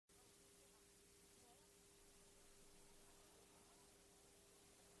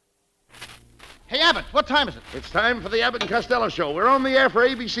Hey, Abbott, what time is it? It's time for the Abbott and Costello Show. We're on the air for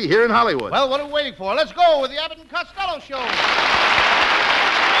ABC here in Hollywood. Well, what are we waiting for? Let's go with the Abbott and Costello Show.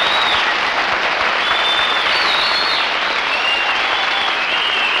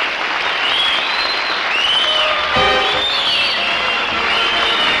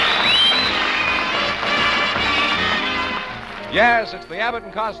 Yes, it's the Abbott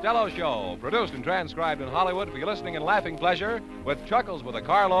and Costello Show, produced and transcribed in Hollywood for your listening and laughing pleasure, with chuckles with a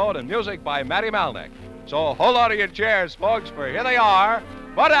carload and music by Matty Malnick. So hold on to your chairs, folks, for here they are,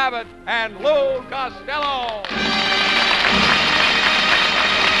 Bud Abbott and Lou Costello.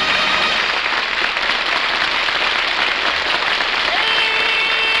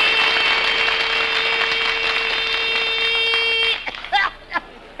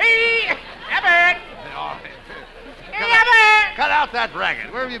 Cut out that racket.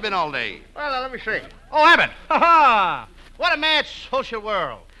 Where have you been all day? Well, let me see. Oh, Abbott. Ha-ha! What a mad social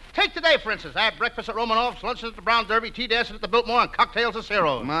world. Take today, for instance. I had breakfast at Romanoff's, luncheon at the Brown Derby, tea dancing at the Biltmore, and cocktails at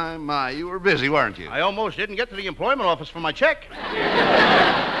Ciro's. My, you were busy, weren't you? I almost didn't get to the employment office for my check. Say,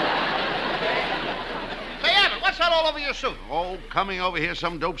 Abbott, what's that all over your suit? Oh, coming over here,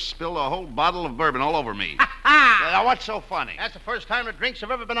 some dope spilled a whole bottle of bourbon all over me. Ha! Now, what's so funny? That's the first time the drinks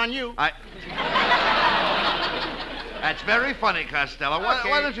have ever been on you. That's very funny, Costello. Okay.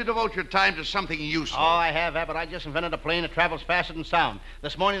 Why don't you devote your time to something useful? Oh, I have, Abbott. I just invented a plane that travels faster than sound.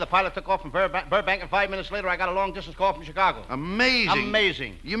 This morning, the pilot took off from Burbank, and 5 minutes later, I got a long-distance call from Chicago. Amazing.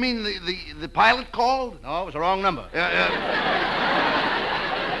 Amazing. You mean the pilot called? No, it was the wrong number. You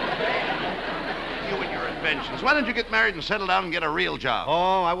and your inventions. Why don't you get married and settle down and get a real job?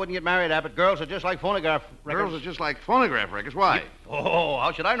 Oh, I wouldn't get married, Abbott. Girls are just like phonograph records. Girls are just like phonograph records. Why? Oh,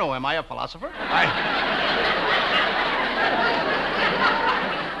 how should I know? Am I a philosopher?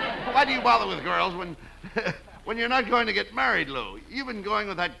 Why do you bother with girls when you're not going to get married, Lou? You've been going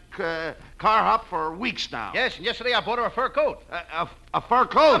with that car hop for weeks now. Yes, and yesterday I bought her a fur coat. A fur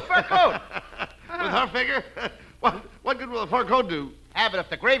coat? A fur coat. With her figure? What good will a fur coat do? Abbott, if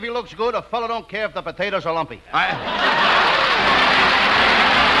the gravy looks good, a fellow don't care if the potatoes are lumpy.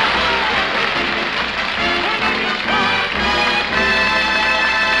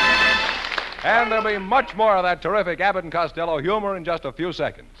 And there'll be much more of that terrific Abbott and Costello humor in just a few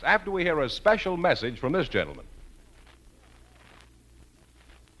seconds, after we hear a special message from this gentleman.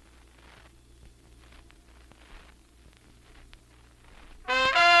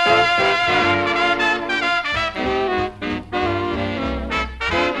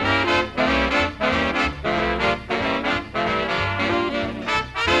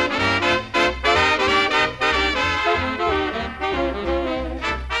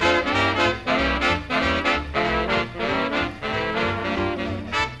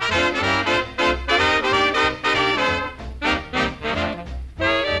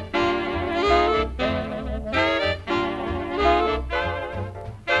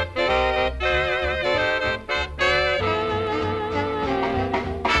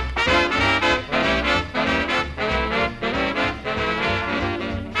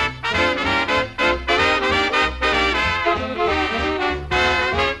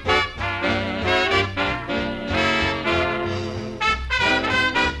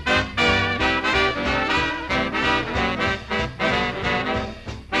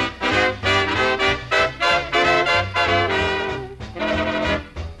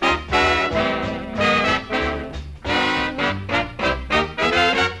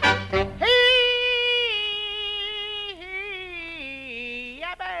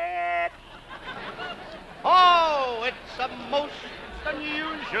 Oh, it's a most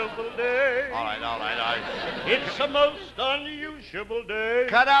unusual day. All right. It's a most unusual day.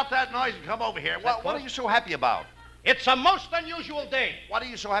 Cut out that noise and come over here. What are you so happy about? It's a most unusual day. What are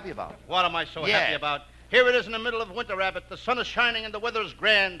you so happy about? What am I so happy about? Here it is in the middle of winter, Abbott. The sun is shining and the weather is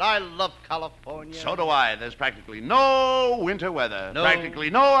grand. I love California. So do I. There's practically no winter weather. No. Practically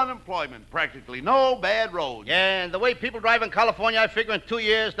no unemployment. Practically no bad roads. Yeah, and the way people drive in California, I figure in 2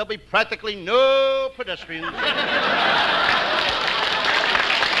 years there'll be practically no pedestrians.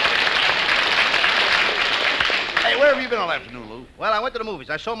 Hey, where have you been all afternoon, Lou? Well, I went to the movies.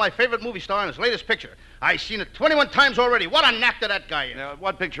 I saw my favorite movie star in his latest picture. I've seen it 21 times already. What an actor that guy is.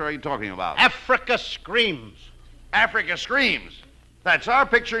 What picture are you talking about? Africa Screams. Africa Screams. That's our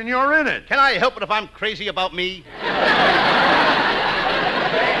picture and you're in it. Can I help it if I'm crazy about me?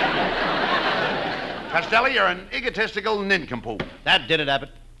 Costello, you're an egotistical nincompoop. That did it,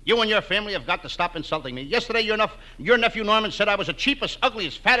 Abbott. You and your family have got to stop insulting me. Yesterday, your nephew Norman said I was the cheapest,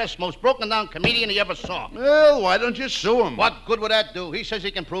 ugliest, fattest, most broken-down comedian he ever saw. Well, why don't you sue him? What good would that do? He says he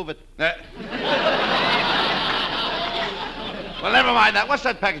can prove it. Well, never mind that. What's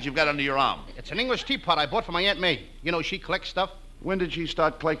that package you've got under your arm? It's an English teapot I bought for my Aunt May. You know, she collects stuff. When did she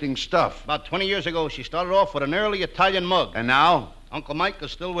start collecting stuff? About 20 years ago, she started off with an early Italian mug. And now? Uncle Mike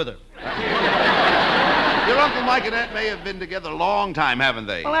is still with her. Your Uncle Mike and Aunt May have been together a long time, haven't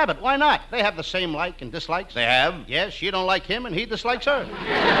they? Well, Abbott, why not? They have the same like and dislikes. They have? Yes, she don't like him, and he dislikes her.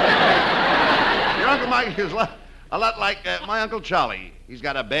 Your Uncle Mike is a lot like my Uncle Charlie. He's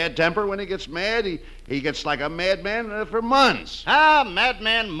got a bad temper when he gets mad. He gets like a madman for months. Ah,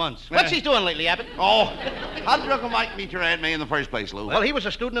 madman months. What's he doing lately, Abbott? Oh, how did your Uncle Mike meet your Aunt May in the first place, Lou? Well, he was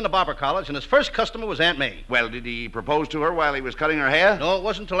a student in a barber college, and his first customer was Aunt May. Well, did he propose to her while he was cutting her hair? No, it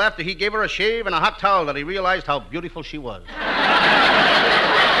wasn't until after he gave her a shave and a hot towel that he realized how beautiful she was.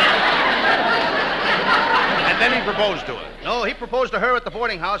 And then he proposed to her. No, he proposed to her at the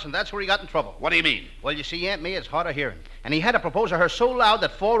boarding house, and that's where he got in trouble. What do you mean? Well, you see, Aunt May is hard of hearing, and he had to propose to her so loud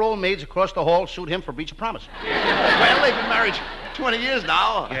that 4 old maids across the hall sued him for breach of promise. Well, they've been married 20 years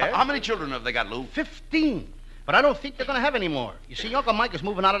now. Yeah? How many children have they got, Lou? 15. But I don't think they're going to have any more. You see, Uncle Mike is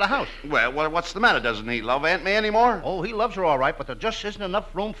moving out of the house. Well, what's the matter? Doesn't he love Aunt May anymore? Oh, he loves her all right, but there just isn't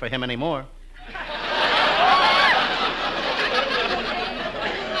enough room for him anymore.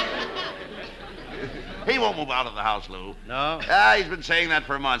 He won't move out of the house, Lou. No? He's been saying that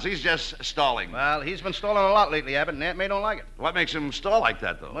for months. He's just stalling. Well, he's been stalling a lot lately, Abbott, and Aunt May don't like it. What makes him stall like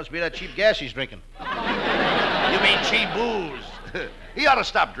that, though? Must be that cheap gas he's drinking. You mean cheap booze? He ought to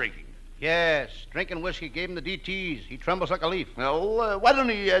stop drinking. Yes, drinking whiskey gave him the DTs. He trembles like a leaf. Well, why don't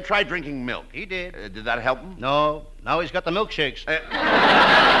he try drinking milk? He did. Did that help him? No, now he's got the milkshakes.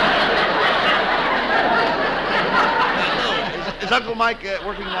 Is Uncle Mike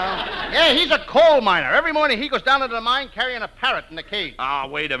working now? Yeah, he's a coal miner. Every morning he goes down to the mine carrying a parrot in a cage. Ah,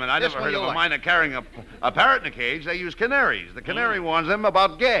 wait a minute. I This never one heard of you a like. miner carrying a parrot in a cage. They use canaries. The canary warns them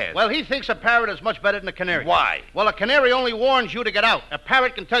about gas. Well, he thinks a parrot is much better than a canary. Why? Well, a canary only warns you to get out. A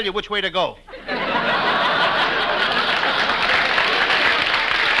parrot can tell you which way to go.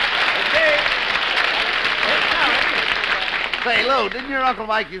 Say, Lou, didn't your Uncle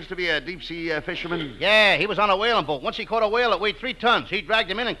Mike used to be a deep-sea fisherman? Yeah, he was on a whaling boat. Once he caught a whale that weighed 3 tons. He dragged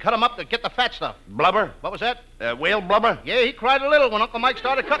him in and cut him up to get the fat stuff. Blubber? What was that? Whale blubber? Yeah, he cried a little when Uncle Mike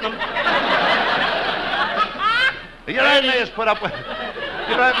started cutting him. Your Aunt May has put up with...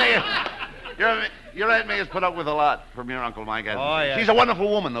 Your Aunt May has put up with a lot from your Uncle Mike, hasn't Oh, she? yeah. She's a wonderful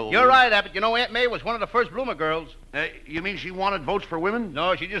woman, though. You're right, Abbott. You know, Aunt May was one of the first bloomer girls. You mean she wanted votes for women?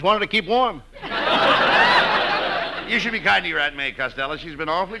 No, she just wanted to keep warm. You should be kind to your Aunt May, Costello. She's been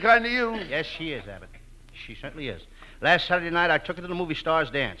awfully kind to you. Yes, she is, Abbott. She certainly is. Last Saturday night, I took her to the movie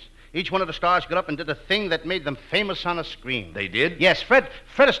Stars Dance. Each one of the stars got up and did the thing that made them famous on the screen. They did? Yes, Fred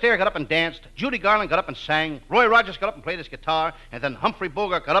Astaire got up and danced. Judy Garland got up and sang. Roy Rogers got up and played his guitar. And then Humphrey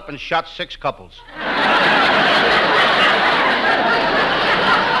Bogart got up and shot 6 couples. Please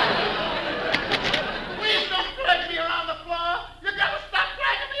don't drag me around the floor. You gotta stop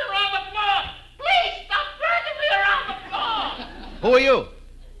dragging me around the floor. Please stop dragging me around the floor. Who are you?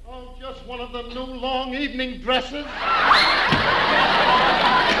 Oh, just one of the new long evening dresses.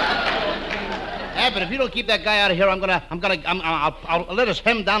 Abbott, if you don't keep that guy out of here, I'll let us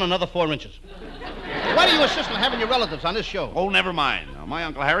hem down another 4 inches. Why do you insist on having your relatives on this show? Oh, never mind. Now, my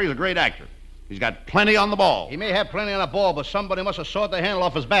Uncle Harry's a great actor. He's got plenty on the ball. He may have plenty on a ball, but somebody must have sawed the handle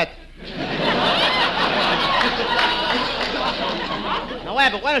off his bat. Now,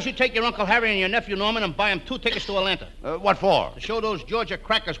 Abbott, why don't you take your Uncle Harry and your nephew Norman and buy them 2 tickets to Atlanta? What for? To show those Georgia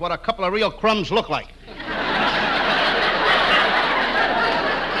crackers what a couple of real crumbs look like.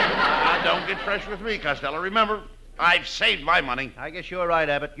 Don't get fresh with me, Costello. Remember, I've saved my money. I guess you're right,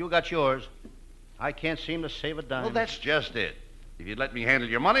 Abbott. You got yours. I can't seem to save a dime. Well, that's just it. If you'd let me handle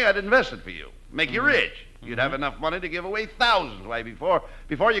your money, I'd invest it for you. Make you rich. You'd have enough money to give away thousands. Why,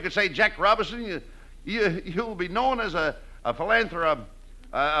 before you could say Jack Robinson, you'll be known as a philanthropist.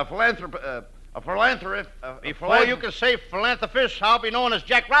 Before you can say philanthropist, I'll be known as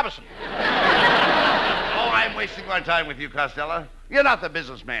Jack Robinson. Oh, I'm wasting my time with you, Costello. You're not the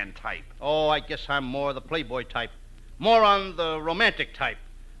businessman type. Oh, I guess I'm more the playboy type. More on the romantic type.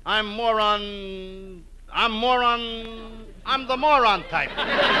 I'm the moron type.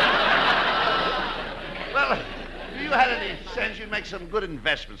 Well, if you had any sense, you'd make some good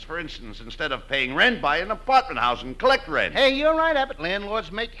investments. For instance, instead of paying rent, buy an apartment house and collect rent. Hey, you're right, Abbott.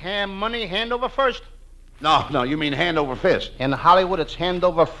 Landlords make money hand over first. No, you mean hand over fist. In Hollywood, it's hand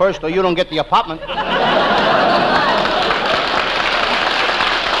over first or you don't get the apartment.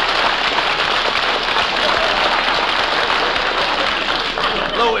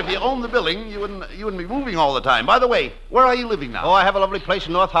 Though, if you owned the building, you wouldn't be moving all the time. By the way, where are you living now? Oh, I have a lovely place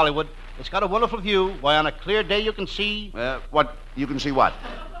in North Hollywood. It's got a wonderful view. Why, on a clear day you can see... What? You can see what?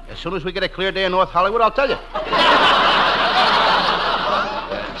 As soon as we get a clear day in North Hollywood, I'll tell you.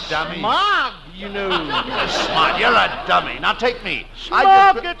 Dummy. Smog, you know. Smart. You're a dummy. Now take me.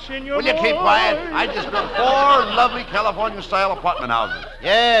 Smog gets in your Will you keep voice. quiet? I just built 4 lovely California-style apartment houses.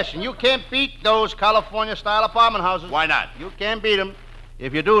 Yes, and you can't beat those California-style apartment houses. Why not? You can't beat them.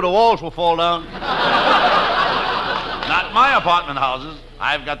 If you do, the walls will fall down. Not my apartment houses.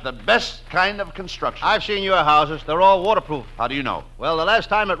 I've got the best kind of construction. I've seen your houses. They're all waterproof. How do you know? Well, the last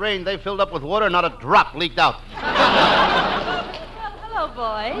time it rained, they filled up with water and not a drop leaked out. Hello,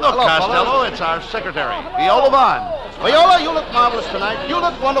 boys. Look, Hello, Costello, fellow. it's our secretary, Viola Vaughn. Viola, you look marvelous tonight. You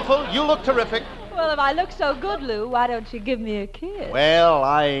look wonderful. You look terrific. Well, if I look so good, Lou, why don't you give me a kiss? Well,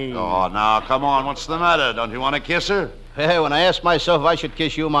 Oh, now, come on. What's the matter? Don't you want to kiss her? When I ask myself if I should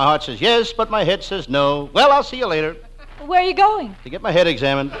kiss you, my heart says yes, but my head says no. Well, I'll see you later Where are you going? to get my head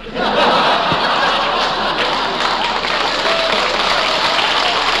examined.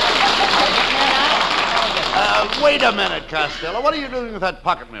 Wait a minute, Costello. What are you doing with that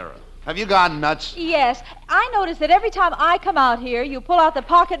pocket mirror? Have you gone nuts? Yes, I notice that every time I come out here, you pull out the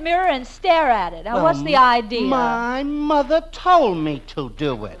pocket mirror and stare at it. Now, what's the idea? My mother told me to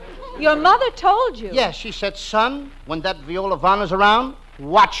do it. Your mother told you. Yes, she said, son, when that Viola Vaughn is around,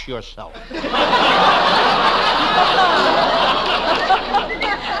 watch yourself.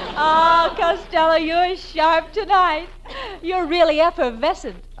 Oh, Costello, you're sharp tonight. You're really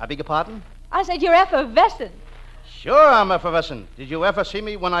effervescent. I beg your pardon? I said you're effervescent. Sure, I'm effervescent. Did you ever see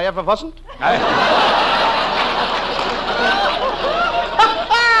me when I ever wasn't? Hey,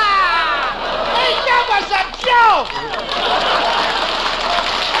 that was a joke!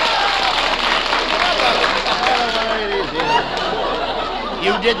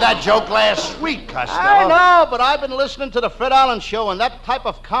 You did that joke last week, Costello. I know, but I've been listening to the Fred Allen Show, and that type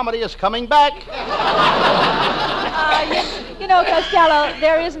of comedy is coming back. You know, Costello,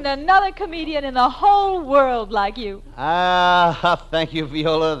 there isn't another comedian in the whole world like you. Ah, thank you,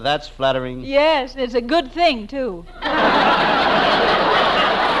 Viola. That's flattering. Yes, it's a good thing, too.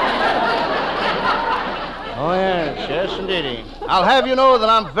 Oh, yes, indeedy. I'll have you know that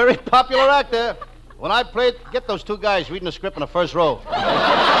I'm a very popular actor. When I played, get those two guys reading the script in the first row.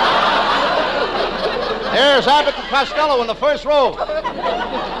 There's Abbott and Costello in the first row.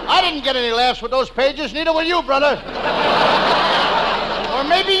 I didn't get any laughs with those pages, neither will you, brother. Or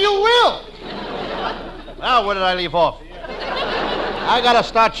maybe you will. Now, where did I leave off? I gotta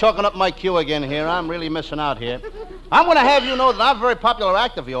start chalking up my cue again here. I'm really missing out here. I'm gonna have you know that I'm a very popular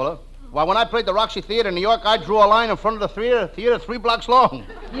actor, Viola. Why, when I played the Roxy Theater in New York, I drew a line in front of the theater 3 blocks long.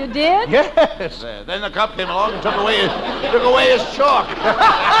 You did? Yes. Then the cop came along and took away his chalk.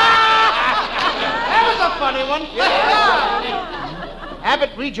 That was a funny one.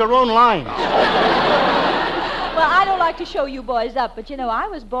 Abbott, read your own lines. Well, I don't like to show you boys up, but you know, I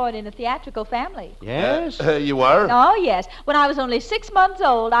was born in a theatrical family. Yes? You were? Oh, yes. When I was only 6 months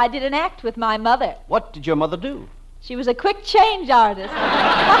old, I did an act with my mother. What did your mother do? She was a quick change artist.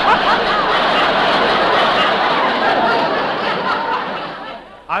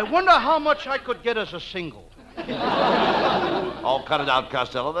 I wonder how much I could get as a single. Oh, cut it out,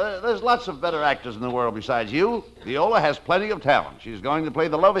 Costello. There's lots of better actors in the world besides you. Viola has plenty of talent. She's going to play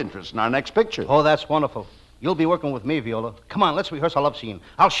the love interest in our next picture. Oh, that's wonderful. You'll be working with me, Viola. Come on, let's rehearse a love scene.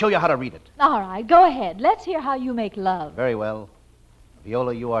 I'll show you how to read it. All right, go ahead. Let's hear how you make love. Very well.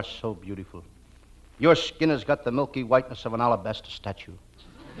 Viola, you are so beautiful. Your skin has got the milky whiteness of an alabaster statue.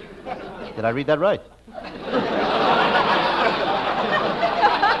 Did I read that right?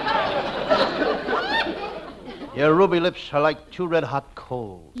 Your ruby lips are like 2 red-hot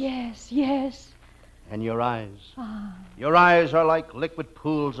coals. Yes, yes. And your eyes. Your eyes are like liquid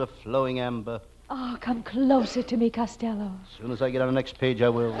pools of flowing amber. Oh, come closer to me, Costello. As soon as I get on the next page, I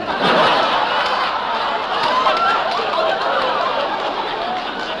will.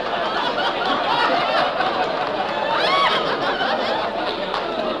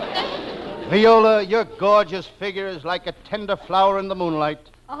 Viola, your gorgeous figure is like a tender flower in the moonlight.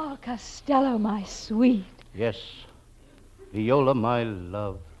 Oh, Costello, my sweet. Yes, Viola, my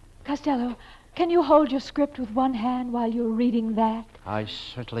love. Costello, can you hold your script with one hand while you're reading that? I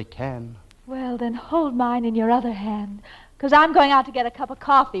certainly can. Well, then hold mine in your other hand, because I'm going out to get a cup of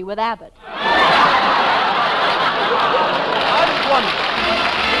coffee with Abbott. I wonder.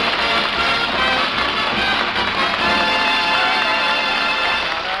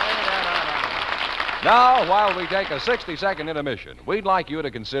 Now, while we take a 60-second intermission, we'd like you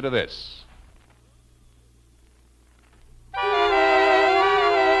to consider this.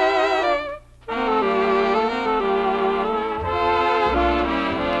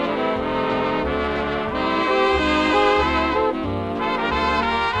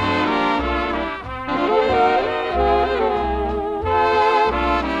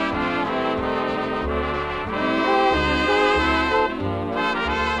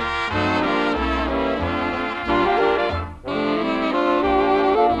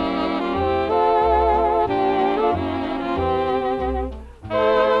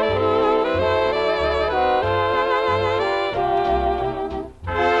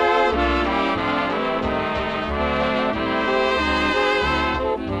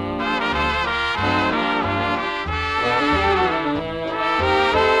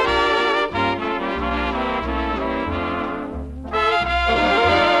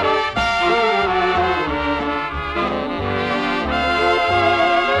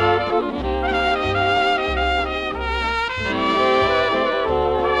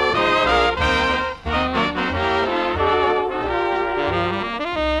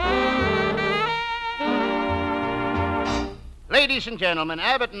 ladies and gentlemen,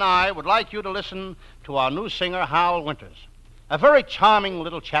 Abbott and I would like you to listen to our new singer, Hal Winters. A very charming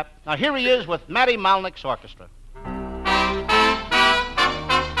little chap. Now, here he is with Matty Malnick's orchestra.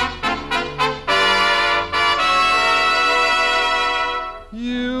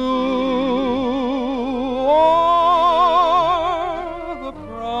 You are the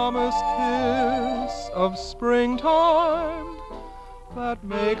promised kiss of springtime that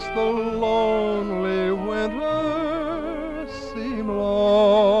makes the lonely winter seem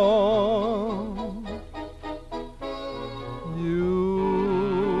long.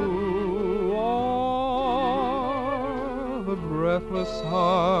 You are the breathless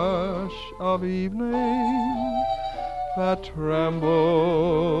hush of evening that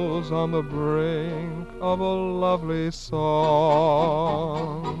trembles on the brink of a lovely song.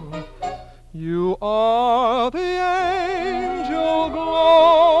 You are the angel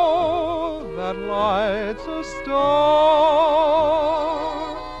glow that lights a star.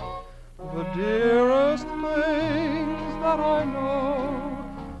 The dearest things that I know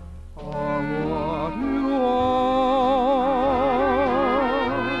are what you are.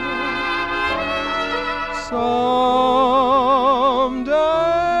 Someday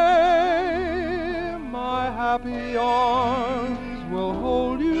my happy arms will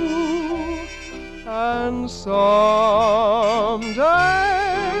hold you, and someday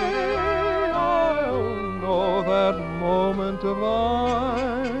I'll know that moment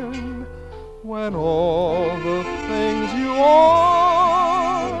divine when all the things you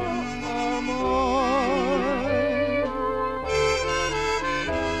are mine.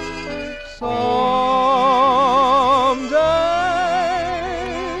 Someday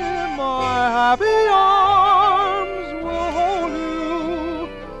my happy arms will hold you,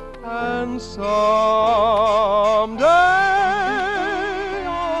 and someday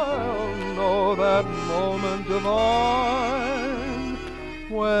I'll know that moment divine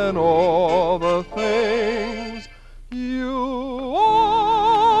when all the things you are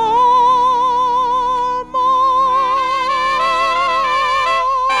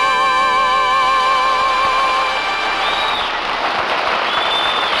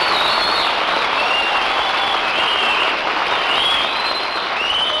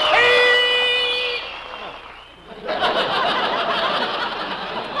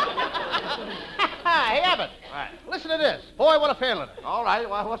Hey, Abbott. Listen to this. Boy, what a feeling. All right,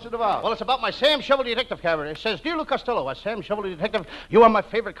 well, what's it about? Well, it's about my Sam Shovel detective character. It says, Dear Lou Costello, as Sam Shovel detective, you are my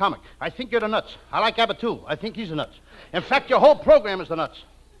favorite comic. I think you're the nuts. I like Abbott, too. I think he's the nuts. In fact, your whole program is the nuts.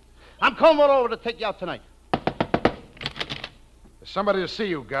 I'm coming over to take you out tonight. There's somebody to see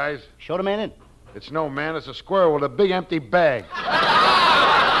you, guys. Show the man in. It's no man, it's a squirrel with a big empty bag.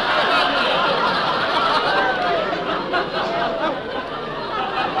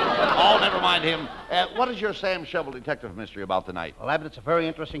 Oh, never mind him. What is your Sam Shovel detective mystery about tonight? Well, Abbott, it's a very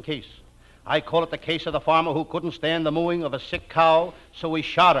interesting case. I call it the case of the farmer who couldn't stand the mooing of a sick cow, so he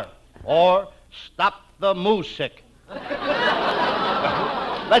shot her. Or stopped the moo sick. Let's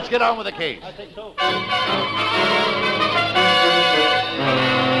get on with the case. I think so.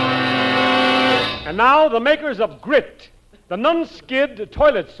 And now the makers of Grit, the non-skid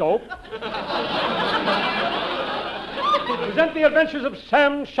toilet soap, present the adventures of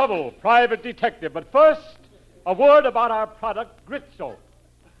Sam Shovel, private detective. But first, a word about our product, Grit Soap.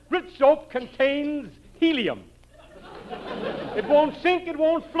 Grit Soap contains helium. It won't sink, it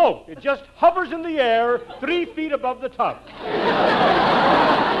won't float. It just hovers in the air 3 feet above the tub.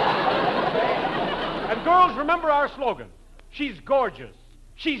 And girls, remember our slogan. She's gorgeous.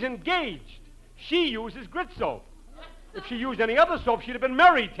 She's engaged. She uses Grit Soap. If she used any other soap, she'd have been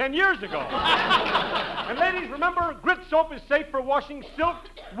married 10 years ago. And ladies, remember, Grit Soap is safe for washing silk,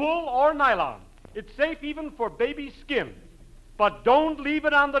 wool, or nylon. It's safe even for baby skin. But don't leave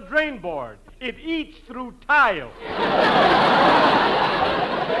it on the drain board. It eats through tile.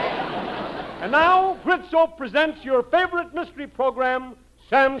 And now, Grit Soap presents your favorite mystery program,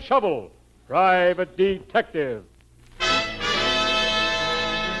 Sam Shovel, Private Detective.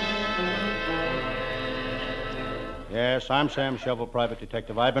 Yes, I'm Sam Shovel, private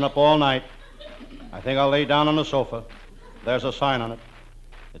detective. I've been up all night. I think I'll lay down on the sofa. There's a sign on it.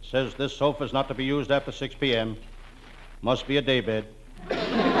 It says this sofa is not to be used after 6 p.m. Must be a daybed.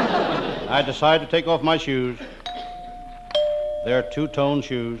 I decide to take off my shoes. They're two-tone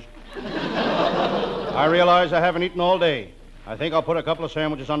shoes. I realize I haven't eaten all day. I think I'll put a couple of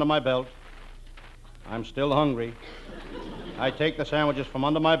sandwiches under my belt. I'm still hungry. I take the sandwiches from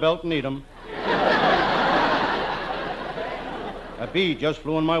under my belt and eat them. A bee just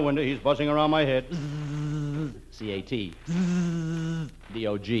flew in my window. He's buzzing around my head. C-A-T.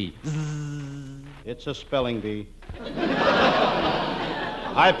 D-O-G. It's a spelling bee.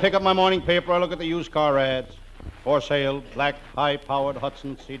 I pick up my morning paper. I look at the used car ads. For sale, black, high-powered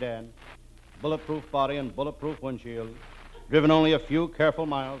Hudson sedan. Bulletproof body and bulletproof windshield. Driven only a few careful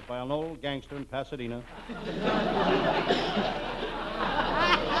miles by an old gangster in Pasadena.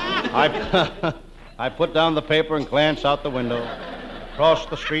 I put down the paper and glance out the window. Across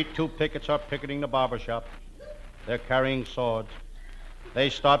the street, 2 pickets are picketing the barber shop. They're carrying swords. They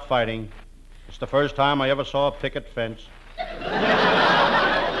start fighting. It's the first time I ever saw a picket fence. To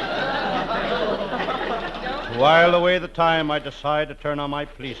while away the time, I decide to turn on my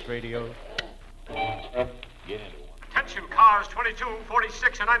police radio. Attention cars 22,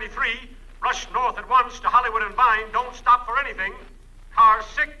 46, and 93. Rush north at once to Hollywood and Vine. Don't stop for anything. Cars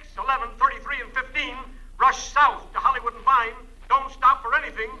 6, 11, 33, and 15. Rush south to Hollywood and Vine. Don't stop for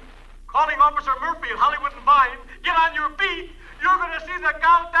anything. Calling Officer Murphy at Hollywood and Vine. Get on your feet. You're going to see the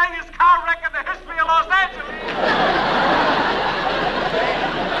goddamnedest car wreck in the history of Los Angeles.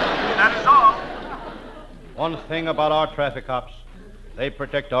 That is all. One thing about our traffic cops, they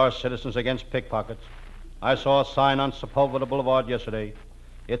protect our citizens against pickpockets. I saw a sign on Sepulveda Boulevard yesterday.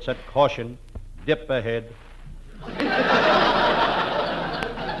 It said, "Caution, dip ahead."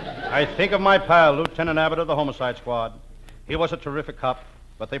 I think of my pal, Lieutenant Abbott of the Homicide Squad. He was a terrific cop,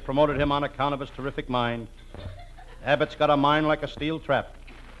 but they promoted him on account of his terrific mind. Abbott's got a mind like a steel trap.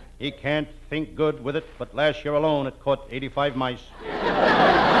 He can't think good with it, but last year alone it caught 85 mice.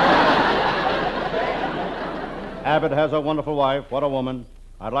 Abbott has a wonderful wife. What a woman.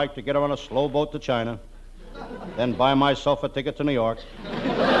 I'd like to get her on a slow boat to China, then buy myself a ticket to New York.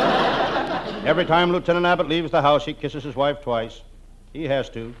 Every time Lieutenant Abbott leaves the house, he kisses his wife twice. He has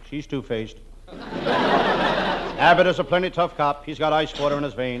to. She's two-faced. Abbott is a plenty tough cop. He's got ice water in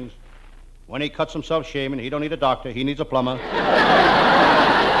his veins. When he cuts himself shaving, he don't need a doctor. He needs a plumber.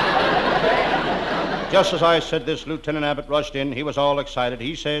 Just as I said this, Lieutenant Abbott rushed in. He was all excited.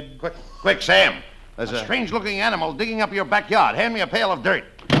 He said, Quick, Sam. There's a strange-looking animal digging up your backyard. Hand me a pail of dirt.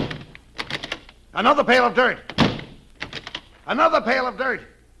 Another pail of dirt. Another pail of dirt.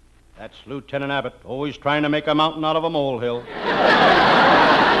 That's Lieutenant Abbott, always trying to make a mountain out of a molehill.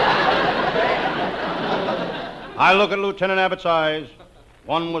 I look at Lieutenant Abbott's eyes.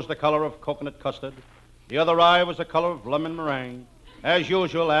 One was the color of coconut custard. The other eye was the color of lemon meringue. As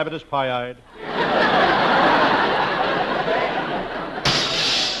usual, Abbott is pie-eyed.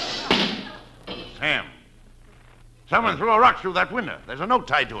 Sam, someone threw a rock through that window. There's a note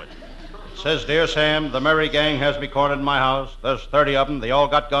tied to it. It says, "Dear Sam, the merry gang has me cornered in my house. There's 30 of them. They all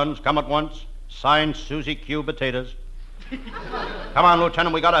got guns. Come at once. Signed, Susie Q. Potatoes." Come on,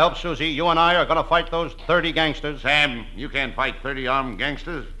 Lieutenant. We got to help Susie. You and I are going to fight those 30 gangsters. Sam, you can't fight 30 armed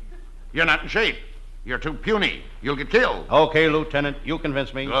gangsters. You're not in shape. You're too puny. You'll get killed. Okay, Lieutenant. You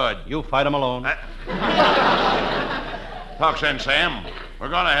convince me. Good. You fight them alone. Talk sense, Sam. We're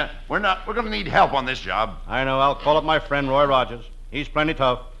gonna need help on this job. I know. I'll call up my friend Roy Rogers. He's plenty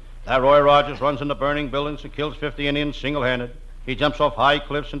tough. That Roy Rogers runs into burning buildings and kills 50 Indians single-handed. He jumps off high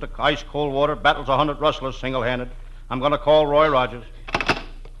cliffs into ice-cold water, battles 100 rustlers single-handed. I'm going to call Roy Rogers.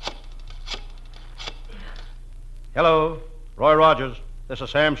 Hello, Roy Rogers. This is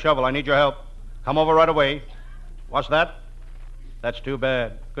Sam Shovel. I need your help. Come over right away. What's that? That's too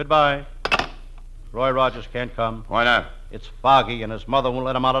bad. Goodbye. Roy Rogers can't come. Why not? It's foggy, and his mother won't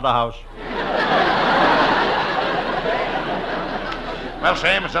let him out of the house. Well,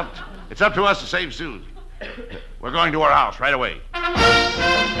 Sam, it's up to us to save Susie. We're going to her house right away.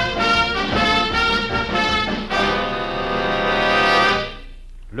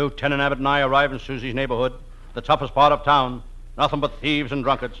 Lieutenant Abbott and I arrive in Susie's neighborhood, the toughest part of town. Nothing but thieves and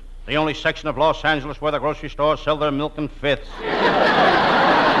drunkards. The only section of Los Angeles where the grocery stores sell their milk in fifths.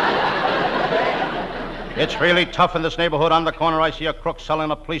 It's really tough in this neighborhood. On the corner, I see a crook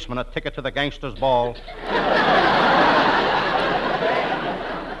selling a policeman a ticket to the gangster's ball.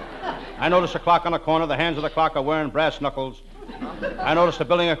 I notice a clock on the corner. The hands of the clock are wearing brass knuckles. I notice the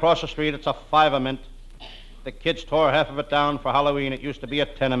building across the street. It's a 5 mint. The kids tore half of it down for Halloween. It used to be a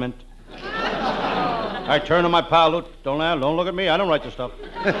tenement. I turn to my pal, don't look at me. I don't write this stuff.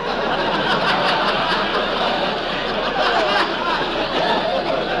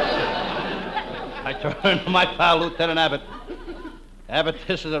 I turn to my pal, Lieutenant Abbott. Abbott,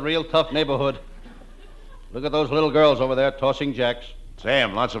 this is a real tough neighborhood. Look at those little girls over there tossing jacks.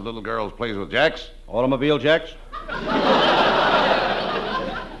 Sam, lots of little girls plays with jacks. Automobile jacks?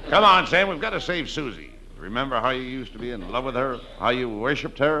 Come on, Sam, we've got to save Susie. Remember how you used to be in love with her? How you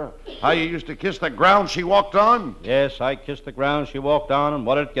worshipped her? How you used to kiss the ground she walked on? Yes, I kissed the ground she walked on, and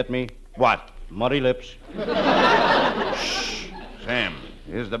what did it get me? What? Muddy lips. Shh. Sam,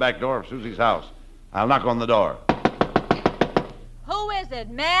 here's the back door of Susie's house. I'll knock on the door. Who is it,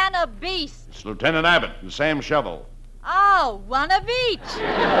 man or beast? It's Lieutenant Abbott and Sam Shovel. Oh, one of each.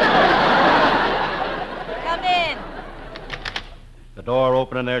 Come in. The door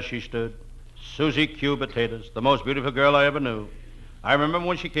opened, and there she stood. Susie Q. Potatoes, the most beautiful girl I ever knew. I remember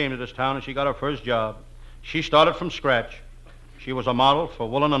when she came to this town and she got her first job. She started from scratch. She was a model for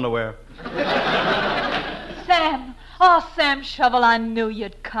woolen underwear. Sam. Oh, Sam Shovel, I knew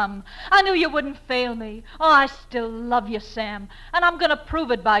you'd come. I knew you wouldn't fail me. Oh, I still love you, Sam. And I'm going to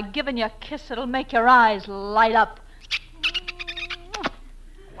prove it by giving you a kiss that'll make your eyes light up.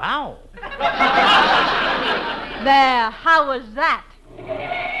 Wow. There, how was that?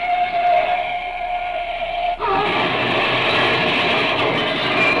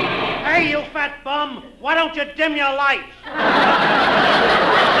 Hey, you fat bum, why don't you dim your lights?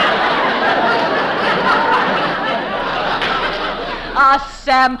 Ah,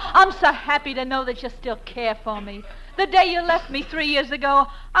 Sam, I'm so happy to know that you still care for me. The day you left me 3 years ago,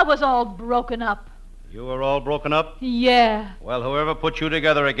 I was all broken up. You were all broken up? Yeah. Well, whoever put you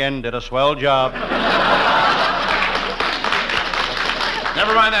together again did a swell job.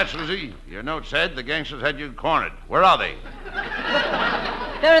 Never mind that, Susie. Your note said the gangsters had you cornered. Where are they?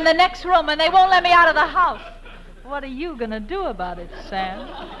 They're in the next room, and they won't let me out of the house. What are you going to do about it, Sam?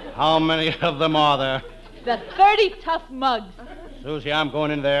 How many of them are there? The 30 tough mugs. Susie, I'm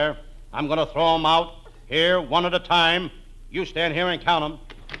going in there. I'm going to throw them out. Here, one at a time. You stand here and count them.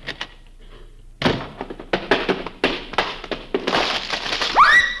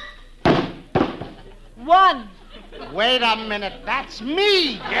 One. Wait a minute, that's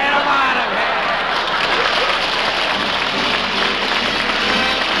me! Get them out of here!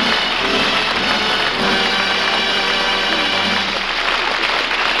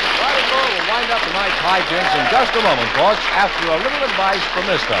 We'll wind up tonight's hijinks in just a moment, folks, after a little advice from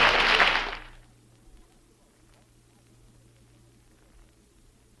this fellow.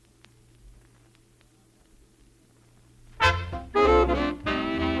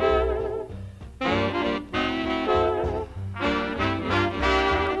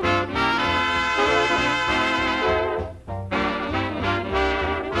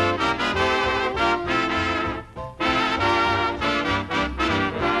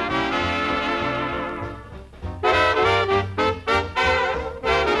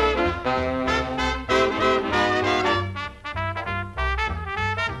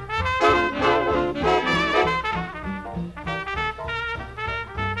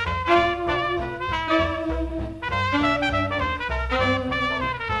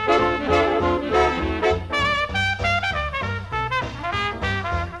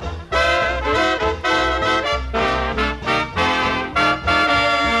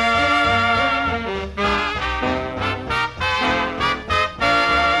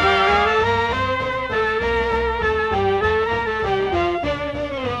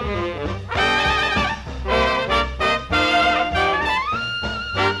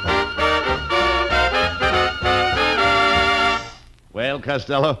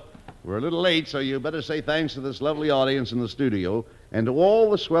 Costello, we're a little late, so you better say thanks to this lovely audience in the studio and to all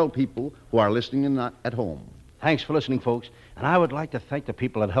the swell people who are listening in at home. Thanks for listening, folks. And I would like to thank the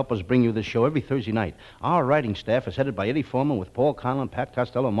people that help us bring you this show every Thursday night. Our writing staff is headed by Eddie Foreman with Paul Conlon, Pat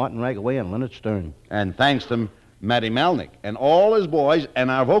Costello, Martin Ragaway, and Leonard Stern. And thanks to Matty Malnick and all his boys and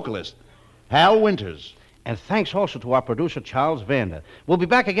our vocalist, Hal Winters. And thanks also to our producer, Charles Vander. We'll be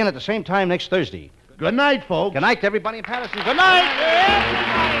back again at the same time next Thursday. Good night, folks. Good night to everybody in Patterson. Good night.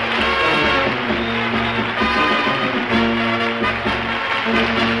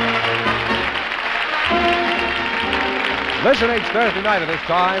 Listen each Thursday night at this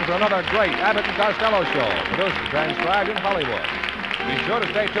time for another great Abbott and Costello show, produced and transcribed in Hollywood. Be sure to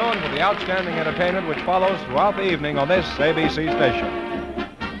stay tuned for the outstanding entertainment which follows throughout the evening on this ABC station.